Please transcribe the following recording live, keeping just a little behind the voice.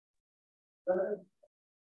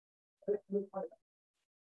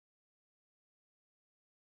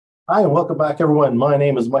Hi, and welcome back, everyone. My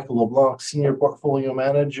name is Michael LeBlanc, Senior Portfolio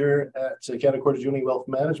Manager at Canaccord Genuity Wealth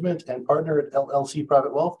Management and partner at LLC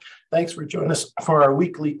Private Wealth. Thanks for joining us for our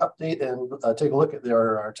weekly update and take a look at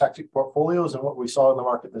our tactic portfolios and what we saw in the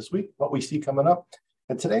market this week, what we see coming up.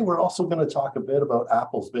 And today we're also going to talk a bit about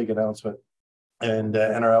Apple's big announcement and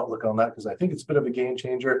our outlook on that, because I think it's a bit of a game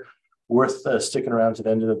changer. Worth sticking around to the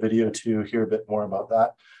end of the video to hear a bit more about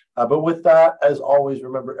that. But with that, as always,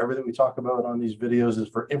 remember everything we talk about on these videos is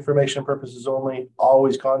for information purposes only.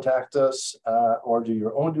 Always contact us or do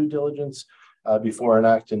your own due diligence before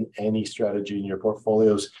enacting any strategy in your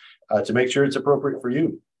portfolios to make sure it's appropriate for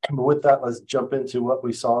you. But with that, let's jump into what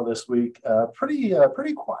we saw this week. Pretty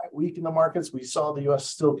quiet week in the markets. We saw the U.S.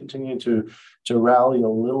 still continuing to rally a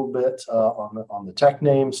little bit on the tech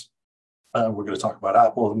names. We're going to talk about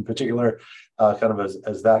Apple in particular, kind of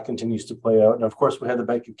as that continues to play out. And of course, we had the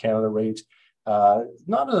Bank of Canada rate,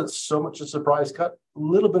 not so much a surprise cut, a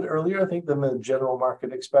little bit earlier, I think, than the general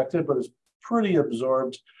market expected, but it's pretty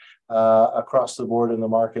absorbed across the board in the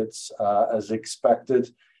markets as expected.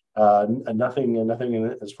 And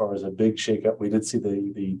nothing as far as a big shakeup. We did see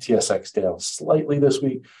the TSX down slightly this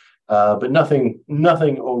week. But nothing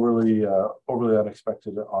overly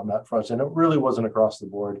unexpected on that front, and it really wasn't across the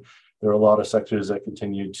board. There are a lot of sectors that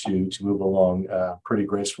continued to move along pretty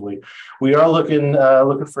gracefully. We are looking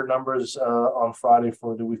for numbers on Friday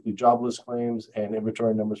for the weekly jobless claims and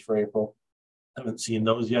inventory numbers for April. Haven't seen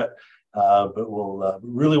those yet, but we'll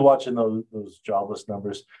really watching those jobless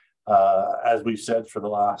numbers. As we've said for the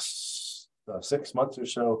last 6 months or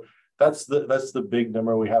so. That's the big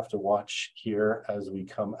number we have to watch here as we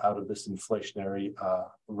come out of this inflationary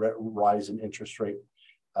rise in interest rate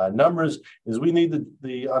numbers. Is we need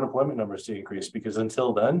the unemployment numbers to increase, because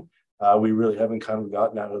until then we really haven't kind of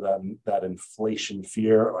gotten out of that inflation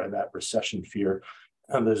fear or that recession fear.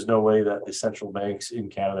 And there's no way that the central banks in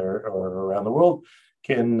Canada or around the world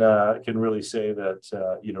can really say that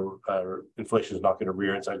inflation is not going to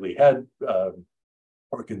rear its ugly head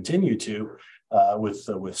or continue to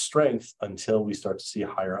with strength until we start to see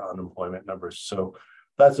higher unemployment numbers. So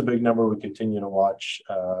that's a big number we continue to watch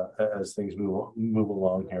as things move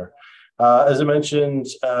along here. As I mentioned,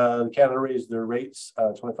 Canada raised their rates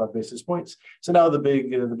 25 basis points. So now the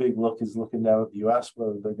big look is looking now at the US,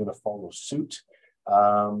 whether they're going to follow suit.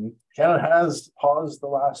 Canada has paused the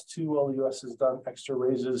last two while the US has done extra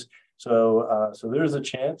raises. So there's a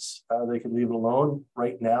chance they could leave it alone.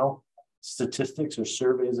 Right now, statistics or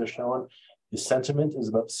surveys are showing the sentiment is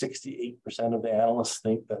about 68% of the analysts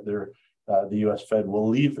think that the U.S. Fed will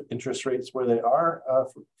leave interest rates where they are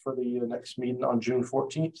for the next meeting on June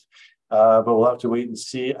 14th. But we'll have to wait and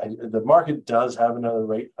see. The market does have another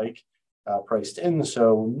rate hike priced in,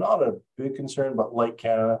 so not a big concern. But like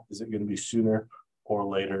Canada, is it going to be sooner or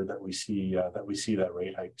later that we see that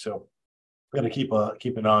rate hike? So we're going to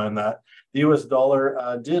keep an eye on that. The U.S.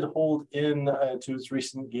 dollar did hold in to its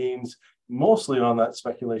recent gains, mostly on that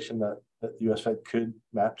speculation that the U.S. Fed could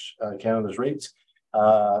match Canada's rates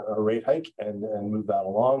or rate hike and move that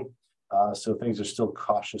along. So things are still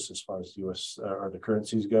cautious as far as the U.S. or the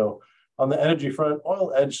currencies go. On the energy front,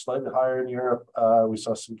 oil edged slightly higher in Europe. We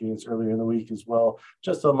saw some gains earlier in the week as well.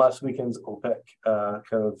 Just on last weekend's OPEC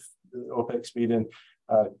meeting.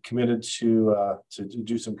 Committed to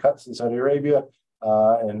do some cuts in Saudi Arabia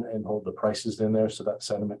and hold the prices in there, so that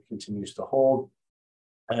sentiment continues to hold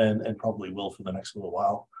and probably will for the next little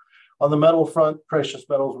while. On the metal front, precious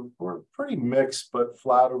metals were pretty mixed but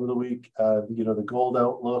flat over the week. The gold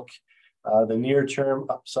outlook, the near-term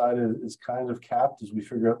upside is kind of capped as we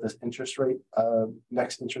figure out this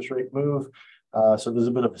next interest rate move. So there's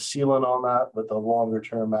a bit of a ceiling on that, but the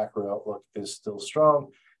longer-term macro outlook is still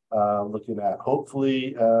strong. Looking at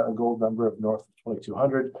hopefully a gold number of north of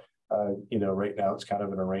 2,200. Right now it's kind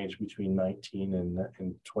of in a range between 1900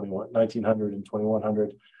 and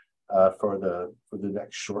 2100 for the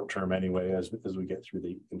next short term anyway, as we get through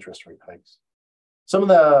the interest rate hikes. Some of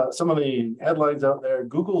the headlines out there: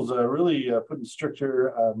 Google's really putting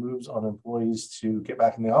stricter moves on employees to get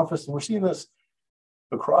back in the office, and we're seeing this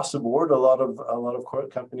across the board. A lot of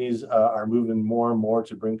corporate companies are moving more and more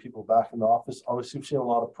to bring people back in the office. Obviously, we've seen a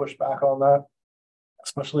lot of pushback on that,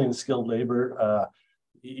 especially in skilled labor.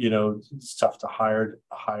 It's tough to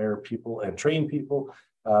hire people and train people.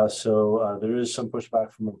 So there is some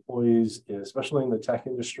pushback from employees, especially in the tech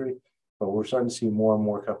industry. But we're starting to see more and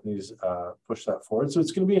more companies push that forward. So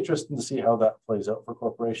it's going to be interesting to see how that plays out for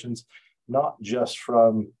corporations, not just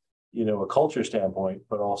from a culture standpoint,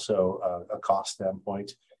 but also a cost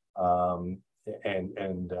standpoint and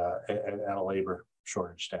a labor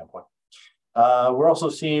shortage standpoint. We're also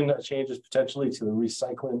seeing changes potentially to the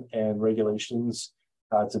recycling and regulations.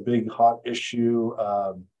 It's a big hot issue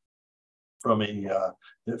from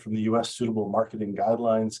the U.S. suitable marketing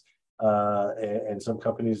guidelines, and some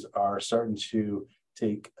companies are starting to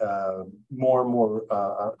take more and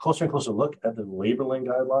more closer and closer look at the labeling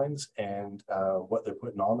guidelines and what they're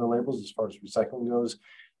putting on their labels as far as recycling goes.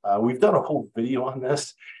 We've done a whole video on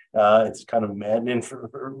this. It's kind of maddening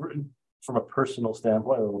from a personal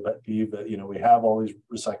standpoint, a little bit peeve that, we have all these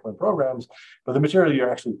recycling programs, but the material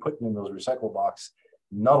you're actually putting in those recycle box,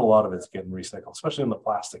 not a lot of it's getting recycled, especially on the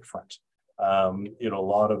plastic front. A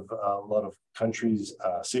lot of countries,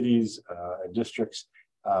 cities, and districts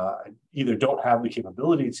either don't have the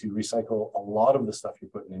capability to recycle a lot of the stuff you're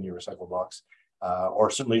putting in your recycle box, or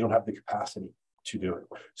certainly don't have the capacity to do it.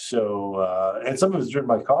 So, and some of it's driven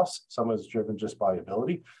by cost, some of it's driven just by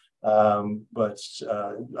ability. But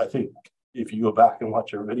I think if you go back and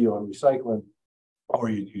watch our video on recycling, or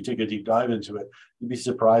you take a deep dive into it, you'd be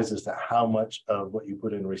surprised as to how much of what you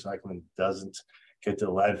put in recycling doesn't get to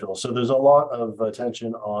the landfill. So there's a lot of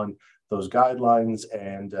attention on those guidelines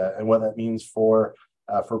and what that means for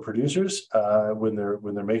producers when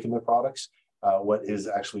they're making their products, what is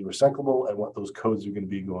actually recyclable and what those codes are going to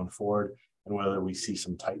be going forward, and whether we see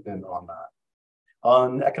some tightening on that.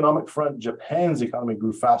 On the economic front, Japan's economy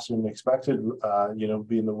grew faster than expected,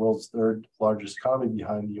 being the world's third largest economy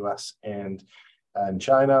behind the US and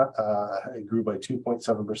China. It grew by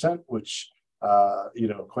 2.7%, which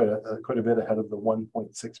quite a bit ahead of the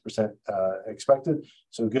 1.6% expected.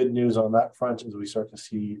 So good news on that front as we start to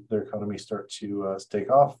see their economy start to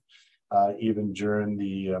take off, even during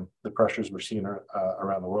the pressures we're seeing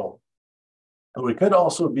around the world. And we could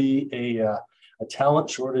also be a talent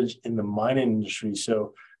shortage in the mining industry.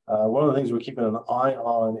 So one of the things we're keeping an eye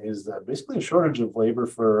on is basically a shortage of labor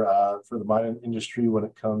for the mining industry when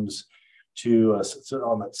it comes to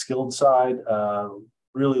on that skilled side.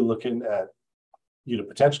 Really looking at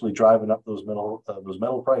potentially driving up those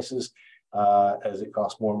metal prices as it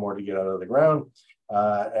costs more and more to get out of the ground.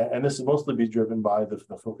 And this is mostly be driven by the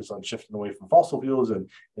focus on shifting away from fossil fuels and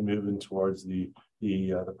moving towards the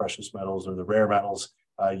precious metals or the rare metals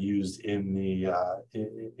used in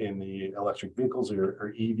the electric vehicles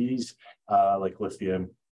or EVs, like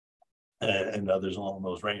lithium and others along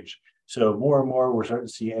those range. So more and more, we're starting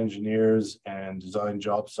to see engineers and design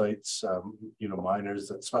job sites, miners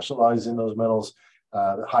that specialize in those metals,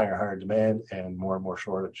 higher demand and more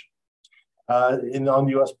shortage. On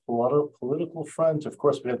the U.S. political front, of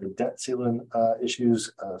course, we have the debt ceiling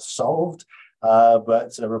issues solved,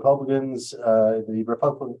 but Republicans, the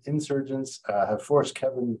Republican insurgents have forced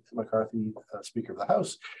Kevin McCarthy, Speaker of the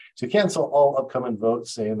House, to cancel all upcoming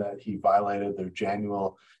votes, saying that he violated their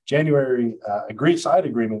January side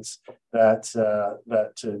agreements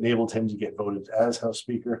that enabled him to get voted as House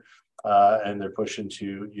Speaker, and they're pushing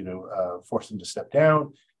to force him to step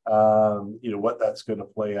down. What that's going to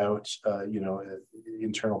play out,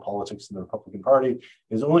 internal politics in the Republican Party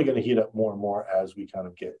is only going to heat up more and more as we kind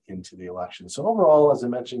of get into the election. So overall, as I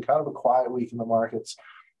mentioned, kind of a quiet week in the markets,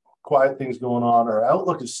 quiet things going on. Our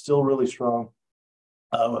outlook is still really strong.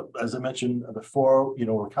 As I mentioned before,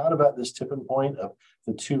 we're kind of at this tipping point of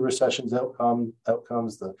the two recessions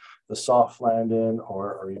outcomes, the soft landing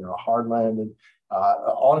or a hard landing.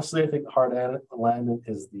 Honestly, I think the hard landing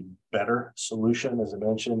is the better solution. As I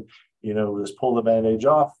mentioned, just pull the bandage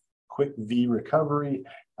off, quick V recovery,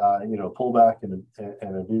 pull back and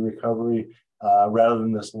a V recovery, rather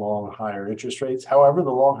than this long higher interest rates. However,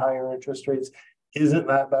 the long higher interest rates isn't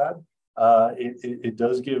that bad. It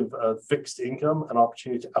does give fixed income an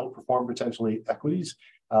opportunity to outperform potentially equities,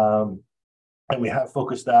 and we have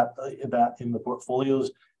focused that in the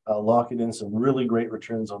portfolios. Locking in some really great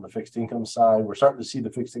returns on the fixed income side. We're starting to see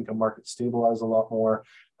the fixed income market stabilize a lot more.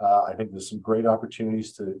 I think there's some great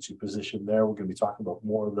opportunities to position there. We're going to be talking about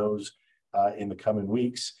more of those in the coming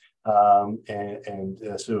weeks. So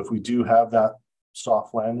if we do have that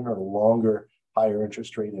soft landing or a longer, higher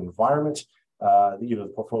interest rate environment,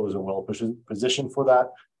 the portfolios are well positioned for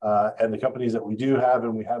that. And the companies that we do have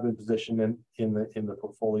and we have been positioned in the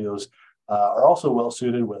portfolios are also well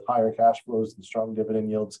suited with higher cash flows and strong dividend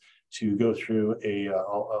yields to go through a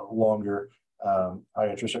longer high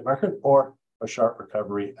interest rate market or a sharp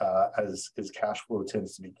recovery, as cash flow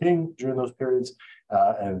tends to be king during those periods,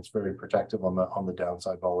 and it's very protective on the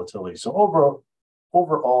downside volatility. So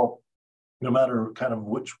overall, no matter kind of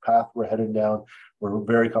which path we're heading down, we're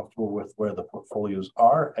very comfortable with where the portfolios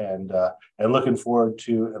are, and looking forward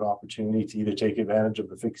to an opportunity to either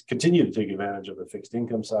continue to take advantage of the fixed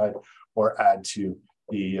income side, or add to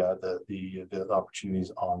the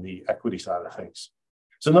opportunities on the equity side of things.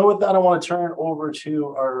 So now with that, I want to turn over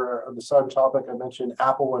to the side topic. I mentioned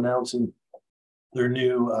Apple announcing their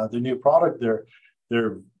new product, their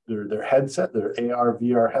headset, their AR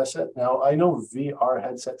VR headset. Now I know VR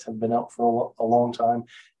headsets have been out for a long time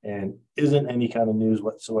and isn't any kind of news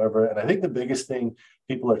whatsoever. And I think the biggest thing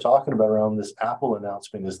people are talking about around this Apple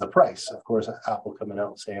announcement is the price. Of course, Apple coming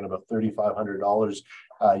out saying about $3,500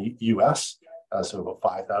 US, so about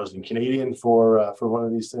 5,000 Canadian for one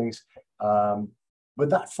of these things. But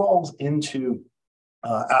that falls into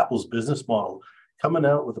Apple's business model, coming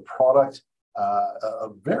out with a product, a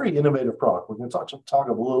very innovative product. We're going to talk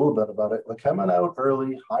a little bit about it, but coming out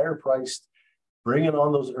early, higher priced, bringing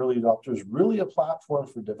on those early adopters, really a platform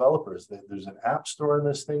for developers. There's an app store in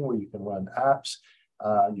this thing where you can run apps.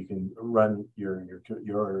 You can run your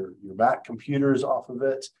Mac computers off of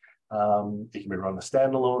it. It can be run a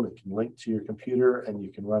standalone. It can link to your computer, and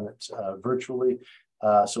you can run it virtually.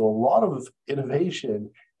 So a lot of innovation,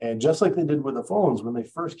 and just like they did with the phones when they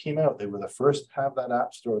first came out, they were the first to have that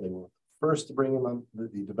app store. They were first to bring in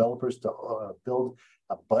the developers to build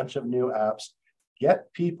a bunch of new apps, get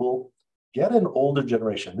an older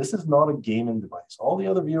generation. This is not a gaming device. All the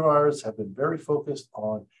other VRs have been very focused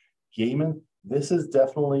on gaming. This is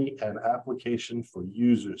definitely an application for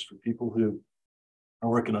users, for people who are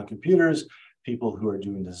working on computers, people who are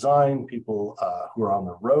doing design, people who are on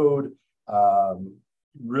the road.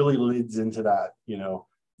 Really leads into that,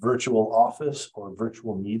 virtual office or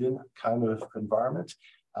virtual meeting kind of environment.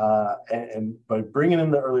 And by bringing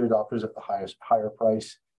in the early adopters at the higher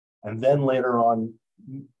price, and then later on,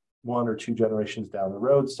 one or two generations down the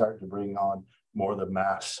road, start to bring on more of the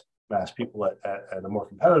mass people at a more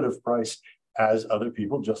competitive price, as other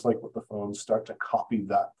people, just like with the phones, start to copy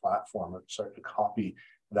that platform or start to copy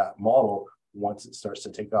that model once it starts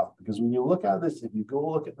to take off. Because when you look at this, if you go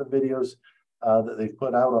look at the videos that they've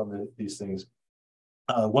put out on these things,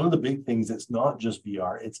 one of the big things, it's not just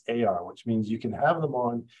VR, it's AR, which means you can have them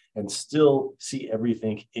on and still see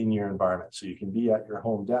everything in your environment. So you can be at your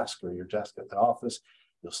home desk or your desk at the office.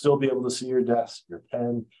 You'll still be able to see your desk, your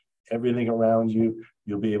pen, everything around you.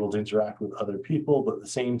 You'll be able to interact with other people, but at the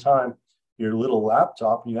same time, your little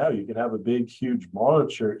laptop, you can have a big, huge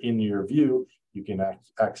monitor in your view. You can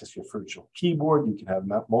access your virtual keyboard. You can have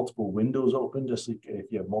multiple windows open, just like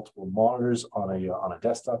if you have multiple monitors on a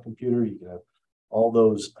desktop computer. You can have all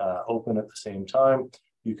those open at the same time.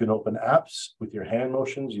 You can open apps with your hand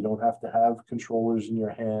motions. You don't have to have controllers in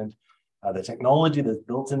your hand. The technology that's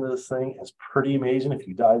built into this thing is pretty amazing if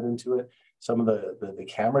you dive into it. Some of the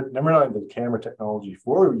camera, never mind the camera technology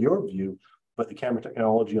for your view, but the camera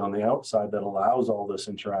technology on the outside that allows all this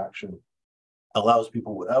interaction, allows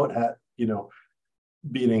people without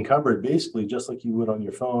being encumbered, basically just like you would on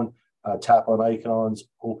your phone, tap on icons,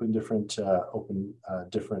 open different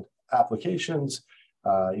applications,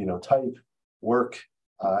 type, work,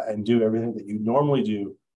 and do everything that you normally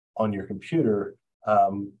do on your computer,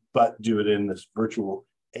 but do it in this virtual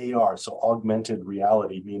AR, so augmented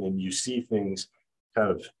reality, meaning you see things kind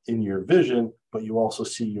of in your vision, but you also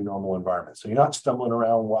see your normal environment. So you're not stumbling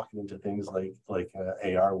around walking into things like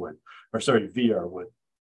AR would, or sorry, VR would.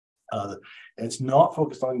 It's not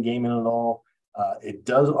focused on gaming at all. It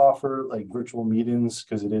does offer like virtual meetings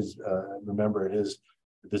because it is, remember, this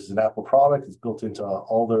is an Apple product. It's built into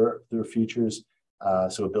all their features.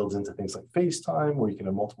 So it builds into things like FaceTime, where you can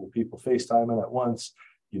have multiple people FaceTiming at once.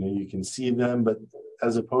 You can see them, but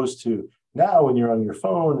as opposed to now when you're on your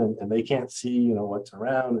phone and they can't see, what's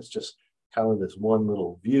around, it's just kind of this one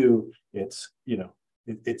little view. It's,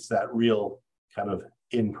 it's that real kind of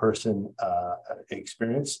in-person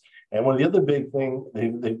experience. And one of the other big thing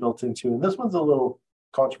they built into, and this one's a little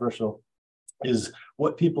controversial, is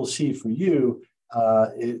what people see for you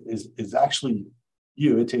is actually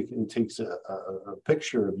you. It takes a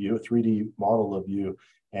picture of you, a 3D model of you,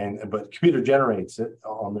 but computer generates it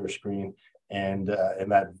on their screen, and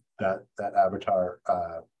that avatar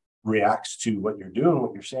reacts to what you're doing,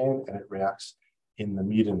 what you're saying, and it reacts in the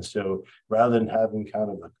meeting. So rather than having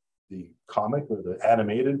kind of the comic or the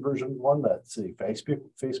animated version one that say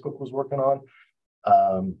Facebook was working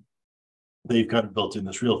on, they've kind of built in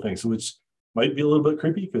this real thing. So which might be a little bit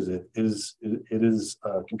creepy because it is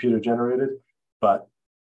computer generated, but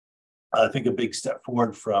I think a big step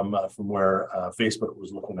forward from where Facebook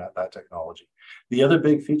was looking at that technology. The other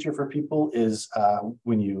big feature for people is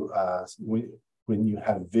when you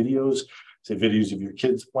have videos, say videos of your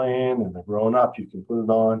kids playing and they're growing up, you can put it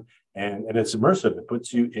on and it's immersive. It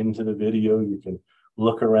puts you into the video. You can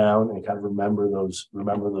look around and kind of remember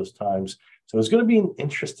those times. So it's going to be an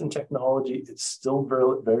interesting technology. It's still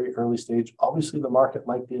very, very early stage. Obviously, the market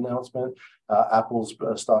liked the announcement. Apple's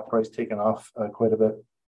stock price taken off quite a bit.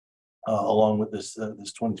 along with this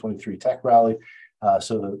 2023 tech rally.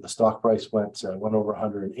 So the stock price went over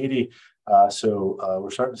 180. So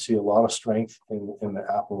we're starting to see a lot of strength in the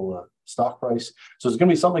Apple stock price. So it's going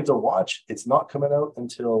to be something to watch. It's not coming out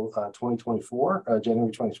until 2024,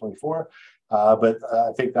 January 2024. But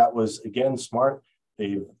I think that was, again, smart.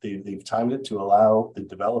 They've timed it to allow the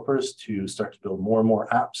developers to start to build more and more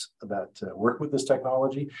apps that work with this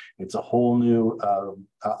technology. It's a whole new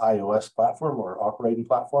iOS platform or operating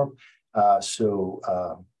platform. So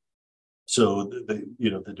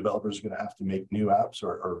the developers are going to have to make new apps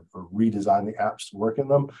or redesign the apps to work in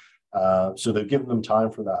them. So they've given them time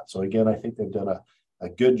for that. So again, I think they've done a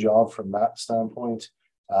good job from that standpoint.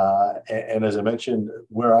 And as I mentioned,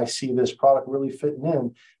 where I see this product really fitting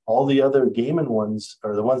in, all the other gaming ones,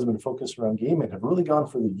 or the ones that have been focused around gaming, have really gone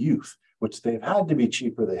for the youth, which they've had to be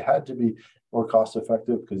cheaper. They had to be more cost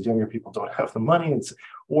effective because younger people don't have the money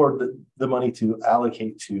or the money to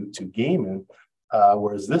allocate to gaming.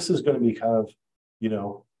 Whereas this is going to be kind of,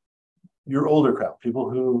 your older crowd, people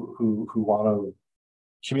who want to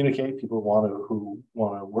communicate, people who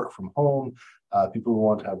want to work from home, people who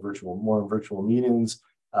want to have more virtual meetings,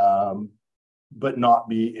 but not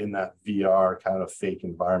be in that VR kind of fake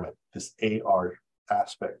environment. This AR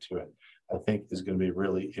aspect to it, I think, is going to be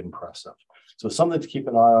really impressive. So something to keep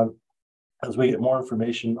an eye on. As we get more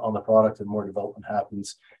information on the product and more development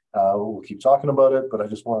happens, we'll keep talking about it, but I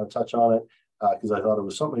just want to touch on it because I thought it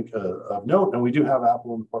was something of note. And we do have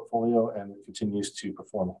Apple in the portfolio, and it continues to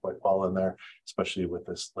perform quite well in there, especially with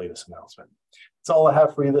this latest announcement. That's all I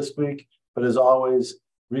have for you this week. But as always,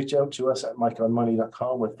 reach out to us at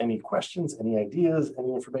mikeonmoney.com with any questions, any ideas,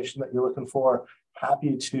 any information that you're looking for.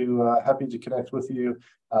 Happy to connect with you.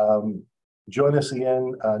 Join us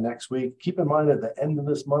again next week. Keep in mind, at the end of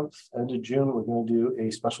this month, end of June, we're going to do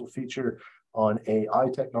a special feature on AI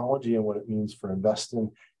technology and what it means for investing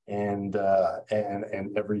and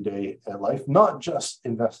everyday life. Not just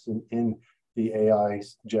investing in the AI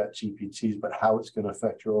jet GPTs, but how it's going to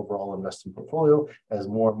affect your overall investing portfolio as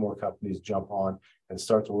more and more companies jump on and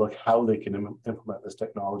start to look how they can implement this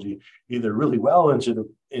technology either really well into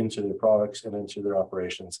their products and into their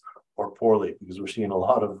operations, or poorly, because we're seeing a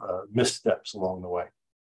lot of missteps along the way.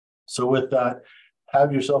 So with that,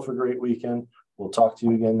 have yourself a great weekend. We'll talk to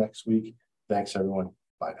you again next week. Thanks, everyone.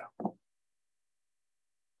 Bye now.